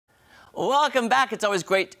Welcome back. It's always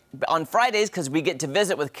great on Fridays because we get to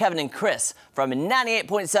visit with Kevin and Chris from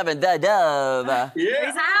 98.7 The Dove.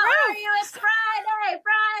 Yeah. How are you? It's Friday.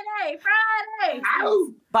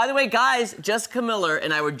 Ow. By the way, guys, Jessica Miller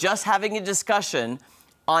and I were just having a discussion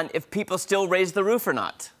on if people still raise the roof or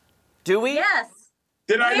not. Do we? Yes.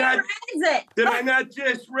 Did I We not? raise it. Did I not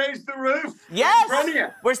just raise the roof? Yes. In front of you?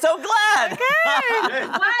 We're so glad. Yeah.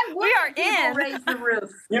 Why would We are people in. raise the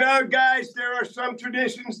roof? You know, guys, there are some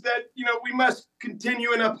traditions that, we must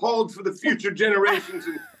continue and uphold for the future generations,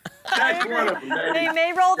 and that's one of them, They baby.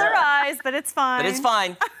 may roll their Yeah. eyes, but it's fine. But it's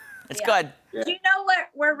fine. It's Yeah. good. Yeah. Do you know what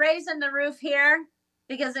we're raising the roof here?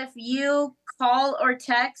 Because if you call or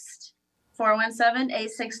text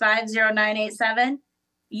 417-865-0987,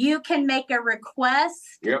 you can make a request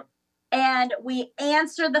Yep. and we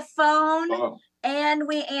answer the phone Oh, and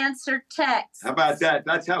we answer text. how about that?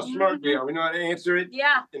 That's how smart we are. We know how to answer it,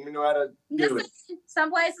 Yeah. and we know how to do it.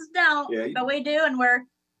 Some places don't, Yeah. but we do. And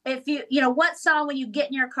if you what song when you get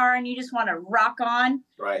in your car and you just want to rock on,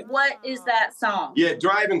 Right. what is that song? Yeah,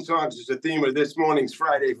 driving songs is the theme of this morning's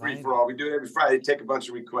Friday Free Right. for All. We do it every Friday, take a bunch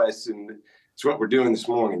of requests, and it's what we're doing this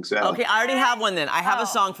morning. So Okay, I already have one then. I have Oh. a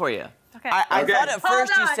song for you. Okay. I Okay. thought at Hold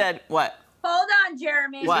first you on. said, what? Hold on,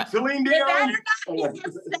 Jeremy. What? Celine It better Dion. not be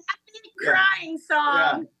a sappy Yeah. crying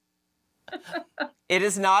song. It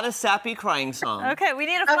is not a sappy crying song. Okay, we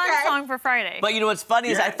need a fun Okay. song for Friday. But you know what's funny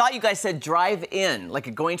is I Yeah. thought you guys said drive in,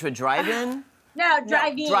 like going to a drive-in. No,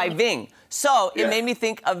 driving. Driving. So it Yeah. made me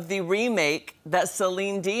think of the remake that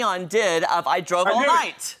Celine Dion did of I Drove I All knew it.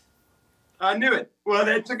 Night. I knew it. Well,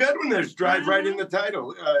 that's a good one. There's drive right in the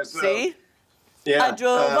title. See? Yeah. I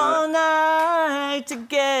drove all night to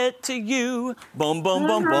get to you. Boom, boom,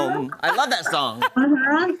 boom, boom. I love that song.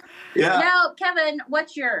 Yeah. Now, Kevin,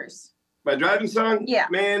 what's yours? My driving song? Yeah.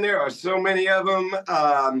 Man, there are so many of them.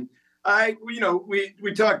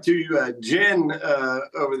 We talked to Jen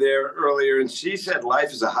over there earlier, and she said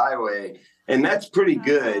life is a highway, and that's pretty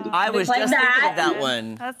good. I was played just thinking that. of that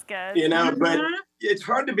one. That's good. But Mhm. it's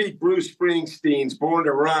hard to beat Bruce Springsteen's Born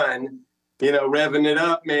to Run, revving it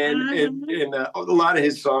up, man. Mhm. And a lot of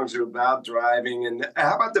his songs are about driving. And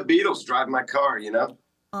how about the Beatles, Drive My Car,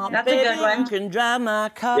 That's a good one. You can drive my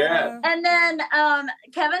car. Yeah. And then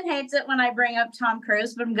Kevin hates it when I bring up Tom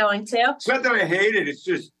Cruise, but I'm going to. It's not that I hate it, it's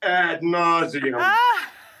just ad nauseum. Ah,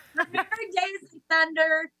 Days of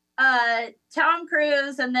Thunder, Tom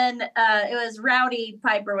Cruise, and then it was Rowdy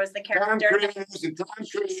Piper was the Tom character. Cruise and Tom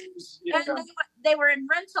Cruise. And they were in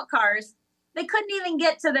rental cars. They couldn't even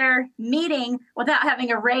get to their meeting without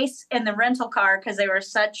having a race in the rental car because they were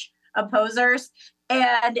such opposers.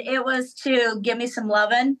 And it was to Give Me Some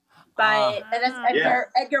Lovin' by and that's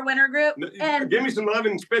Edgar Winter Group. And Give Me Some Love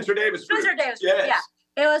and Spencer Davis. Spencer Davis. Yes.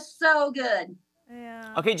 Yeah. It was so good.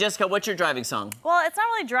 yeah. Okay, Jessica, what's your driving song? Well, it's not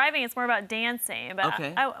really driving; it's more about dancing. But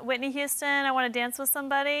Okay. Whitney Houston, I want to dance with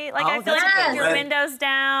somebody. Like Oh, I feel like that's you a put good your one. windows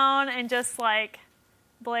down and just like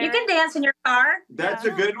blare. You can dance in your car. That's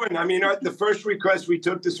a good one. I mean, the first request we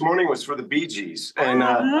took this morning was for the Bee Gees. And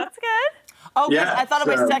That's good. Oh, Yeah, yes, I thought of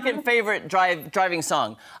my so- second favorite driving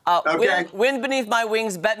song. Okay. Wind Beneath My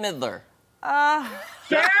Wings, Bette Midler.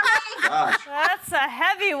 Jeremy, gosh, That's a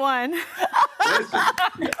heavy one. listen,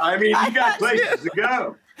 I mean, you got places to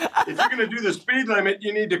go. If you're going to do the speed limit,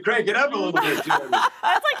 you need to crank it up a little bit, Jeremy.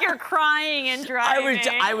 That's like you're crying and driving.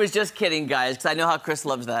 I was just kidding, guys, because I know how Chris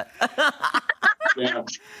loves that. Yeah.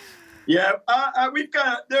 Yeah,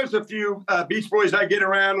 there's a few. Beach Boys, I Get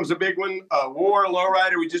Around was a big one. War,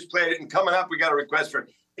 Lowrider, we just played it. And coming up, we got a request for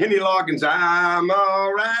Kenny Loggins, I'm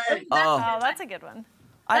All Right. Oh, that's a good one.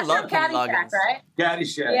 I that's love from Kenny Caddyshack, Loggins. right?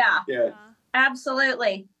 Caddyshack. Yeah. Yeah.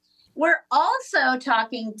 Absolutely. We're also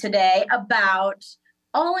talking today about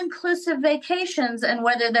all-inclusive vacations and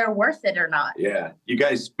whether they're worth it or not. Yeah. You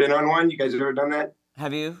guys been on one? You guys ever done that?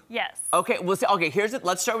 Have you? Yes. Okay, here's it.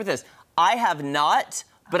 Let's start with this. I have not,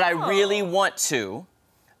 but I really want to.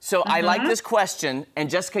 So I like this question, and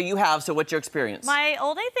Jessica, you have, so what's your experience? My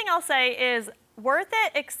only thing I'll say is worth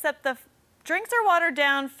it, except the drinks are watered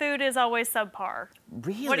down, food is always subpar.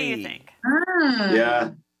 Really? What do you think?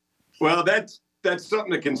 Yeah. Well, that's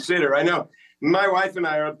something to consider. I know my wife and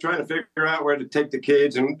I are trying to figure out where to take the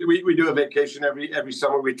kids, and we do a vacation every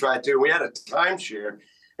summer. We try to. We had a timeshare,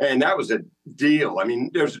 and that was a deal. I mean,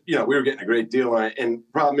 we were getting a great deal on it. And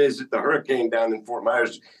problem is that the hurricane down in Fort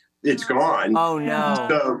Myers, it's gone. Oh, no.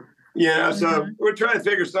 So so we're trying to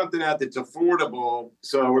figure something out that's affordable.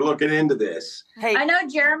 So we're looking into this. Hey, I know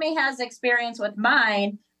Jeremy has experience with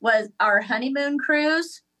mine was our honeymoon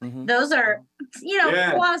cruise. Those are,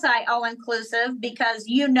 quasi all-inclusive because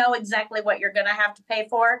you know exactly what you're going to have to pay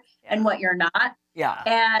for and what you're not. Yeah.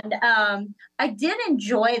 And I did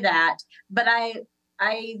enjoy that, but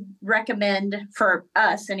I recommend for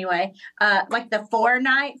us anyway, like the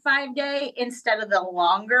 4-night, 5-day instead of the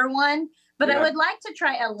longer one. But I would like to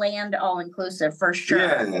try a land all-inclusive for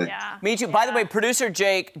sure. Yeah. Me too. By the way, producer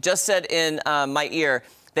Jake just said in my ear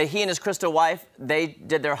that he and his crystal wife, they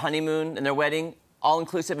did their honeymoon and their wedding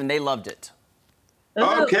all-inclusive, and they loved it. Ooh,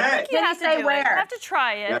 Okay. You Did he have to say do it. where? You have to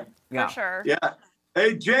try it Yeah. for sure. Yeah.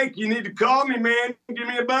 Hey, Jake, you need to call me, man. Give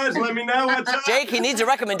me a buzz. Let me know what's up. Jake, he needs a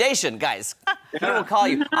recommendation, guys. He will call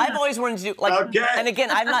you. I've always wanted to do, like, Okay. and again,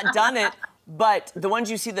 I've not done it, but the ones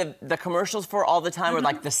you see the commercials for all the time are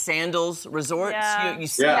like the Sandals resorts. Yeah. You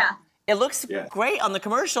see Yeah. it looks Yeah. great on the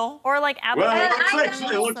commercial. Or like apple. Well,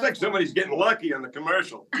 And it looks like somebody's getting lucky on the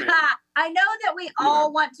commercial. man. I know that we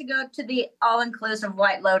all want to go to the all-inclusive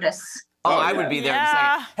White Lotus. Oh, Oh, I yeah. would be there in a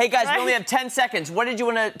Yeah. second. Hey, guys, we Right. only have 10 seconds. What did you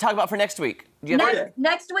want to talk about for next week? Do you have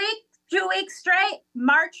Next week, 2 weeks straight,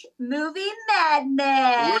 March Movie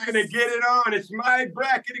Madness. We're going to get it on. It's my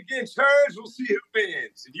bracket against hers. We'll see who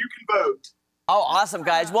wins. And you can vote. Oh, awesome,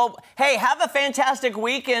 guys. Well, hey, have a fantastic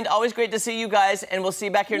weekend. Always great to see you guys, and we'll see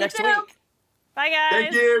you back here You next too. week. Bye, guys.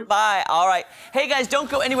 Thank you. Bye. All right. Hey, guys, don't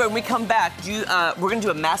go anywhere. When we come back, we're going to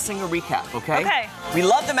do a Masked Singer recap, okay? Okay. We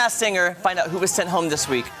love the Masked Singer. Find out who was sent home this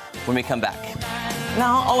week when we come back.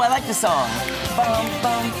 No, oh, I like the song. Bum,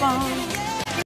 bum, bum.